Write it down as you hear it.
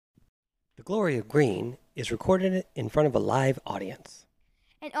The Glory of Green is recorded in front of a live audience.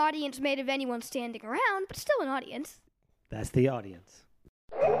 An audience made of anyone standing around, but still an audience. That's the audience.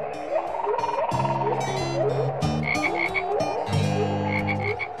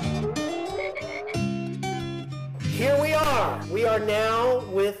 Here we are. We are now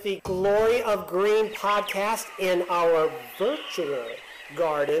with the Glory of Green podcast in our virtual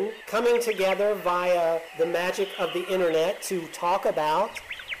garden, coming together via the magic of the internet to talk about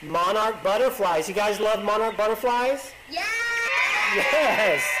Monarch Butterflies. You guys love Monarch Butterflies? Yeah!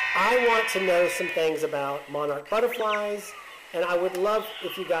 Yes! I want to know some things about Monarch Butterflies, and I would love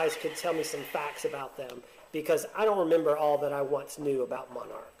if you guys could tell me some facts about them, because I don't remember all that I once knew about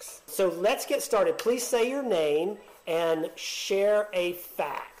monarchs. So let's get started. Please say your name and share a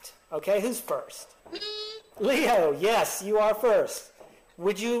fact. Okay, who's first? Me. Leo, yes, you are first.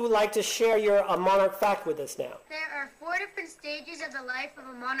 Would you like to share your monarch fact with us now? There are 4 different stages of the life of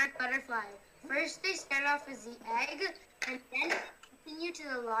a monarch butterfly. First, they start off as the egg, and then continue to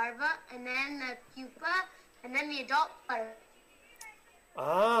the larva, and then the pupa, and then the adult butterfly.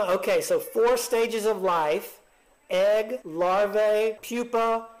 Ah, okay, so 4 stages of life: egg, larvae,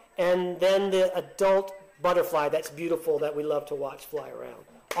 pupa, and then the adult butterfly. That's beautiful, that we love to watch fly around.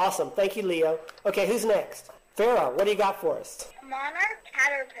 Awesome, thank you, Leo. Okay, who's next? Farah, what do you got for us? Monarch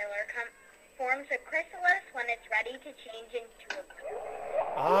caterpillar forms a chrysalis when it's ready to change into a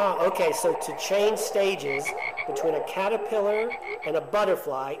butterfly. Ah, okay, so to change stages between a caterpillar and a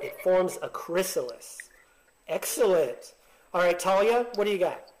butterfly, it forms a chrysalis. Excellent. All right, Talia, what do you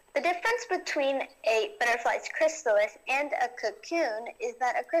got? The difference between a butterfly's chrysalis and a cocoon is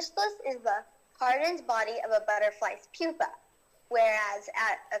that a chrysalis is the hardened body of a butterfly's pupa, whereas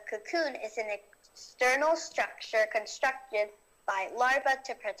a cocoon is an external structure constructed by larvae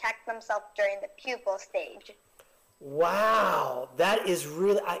to protect themselves during the pupal stage. Wow, that is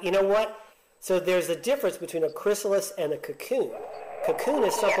really, you know what? So there's a difference between a chrysalis and a cocoon. Cocoon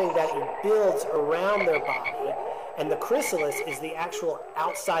is something that it builds around their body, and the chrysalis is the actual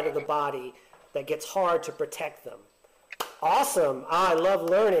outside of the body that gets hard to protect them. Awesome. I love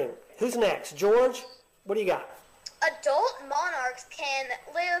learning. Who's next? George, what do you got? Adult monarchs can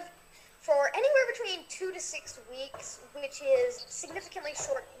live for anywhere between 2 to 6 weeks, which is significantly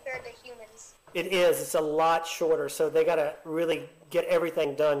short compared to humans. It is. It's a lot shorter, so they got to really get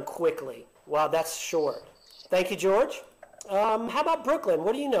everything done quickly. Wow, that's short. Thank you, George. How about Brooklyn?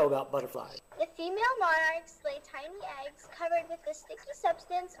 What do you know about butterflies? The female monarchs lay tiny eggs covered with a sticky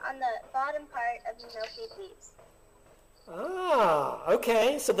substance on the bottom part of the milkweed leaves. Ah,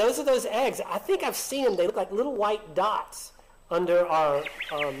 okay. So those are those eggs. I think I've seen them. They look like little white dots under our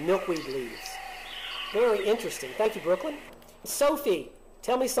milkweed leaves. Very interesting. Thank you, Brooklyn. Sophie,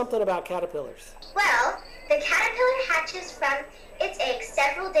 tell me something about caterpillars. Well, the caterpillar hatches from its egg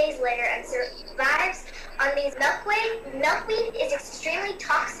several days later and survives on these milkweed. Milkweed is extremely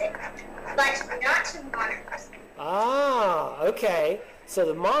toxic, but not to monarchs. Ah, okay. So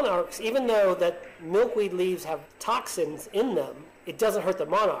the monarchs, even though that milkweed leaves have toxins in them, it doesn't hurt the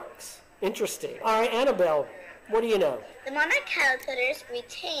monarchs. Interesting. All right, Annabelle, what do you know? The monarch caterpillars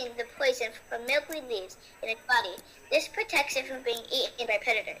retain the poison from milkweed leaves in its body. This protects it from being eaten by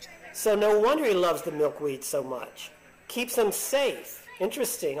predators. So no wonder he loves the milkweed so much. Keeps them safe.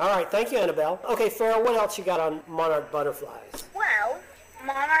 Interesting. All right, thank you, Annabelle. Okay, Farrah, what else you got on monarch butterflies? Well,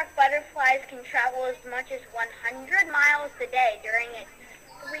 monarch butterflies can travel as much as 100 miles a day during its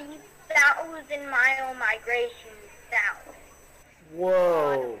 3,000-mile migration south.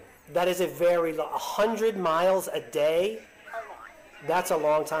 Whoa, that is a very 100 miles a day? A lot. That's a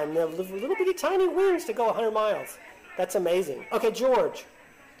long time. They have little bitty tiny wings to go 100 miles. That's amazing. Okay, George,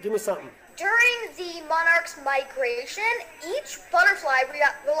 give me something. During the monarch's migration, each butterfly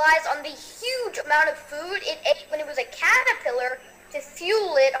relies on the huge amount of food it ate when it was a caterpillar to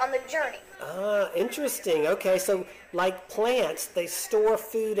fuel it on the journey. Ah, interesting. Okay, so like plants, they store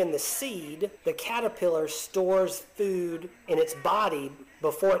food in the seed. The caterpillar stores food in its body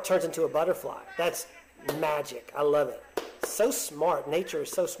before it turns into a butterfly. That's magic. I love it. So smart. Nature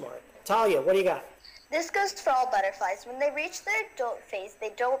is so smart. Talia, what do you got? This goes for all butterflies. When they reach their adult phase,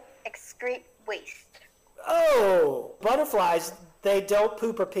 they don't excrete waste. Oh, butterflies, they don't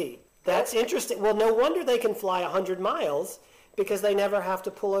poop or pee. That's interesting. Well, no wonder they can fly 100 miles, because they never have to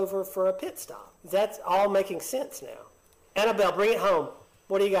pull over for a pit stop. That's all making sense now. Annabelle, bring it home.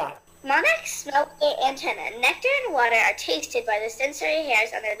 What do you got? Monarchs smell their antennae. Nectar and water are tasted by the sensory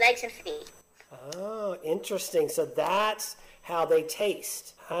hairs on their legs and feet. Oh, interesting. So that's how they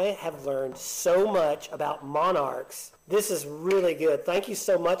taste. I have learned so much about monarchs. This is really good. Thank you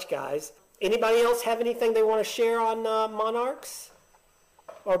so much, guys. Anybody else have anything they want to share on monarchs?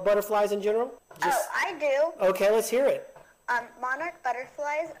 or butterflies in general? I do. Okay, let's hear it. Monarch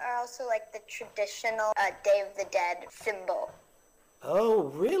butterflies are also like the traditional Day of the Dead symbol. Oh,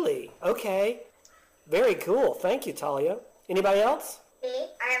 really? Okay. Very cool. Thank you, Talia. Anybody else? Me,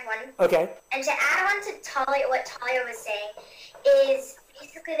 I have one. Okay. And to add on to Talia, what Talia was saying, is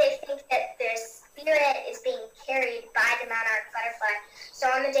basically they think that their spirit is being carried by the monarch butterfly. So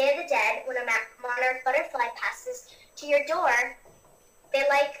on the Day of the Dead, when a monarch butterfly passes to your door, they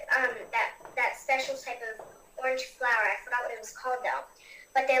like that special type of orange flower. I forgot what it was called though.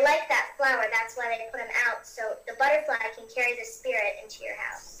 But they like that flower. That's why they put them out, so the butterfly can carry the spirit into your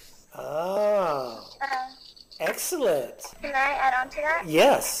house. Oh, excellent. Can I add on to that?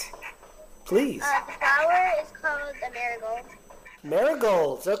 Yes, please. The flower is called the marigold.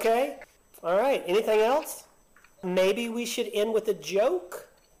 Marigolds, okay. All right, anything else? Maybe we should end with a joke?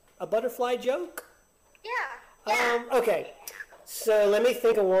 A butterfly joke? Yeah. Okay, so let me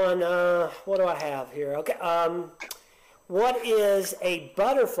think of one. What do I have here? Okay, what is a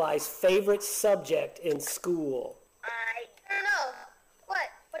butterfly's favorite subject in school? I don't know.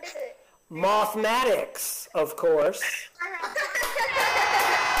 What is it? Mathematics, of course.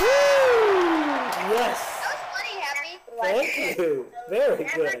 Woo! Yes. That was funny, Happy. Thank you. Very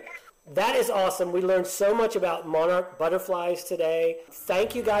good. That is awesome. We learned so much about monarch butterflies today.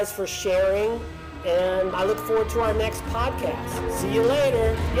 Thank you guys for sharing, and I look forward to our next podcast. See you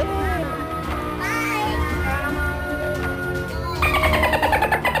later. Yay!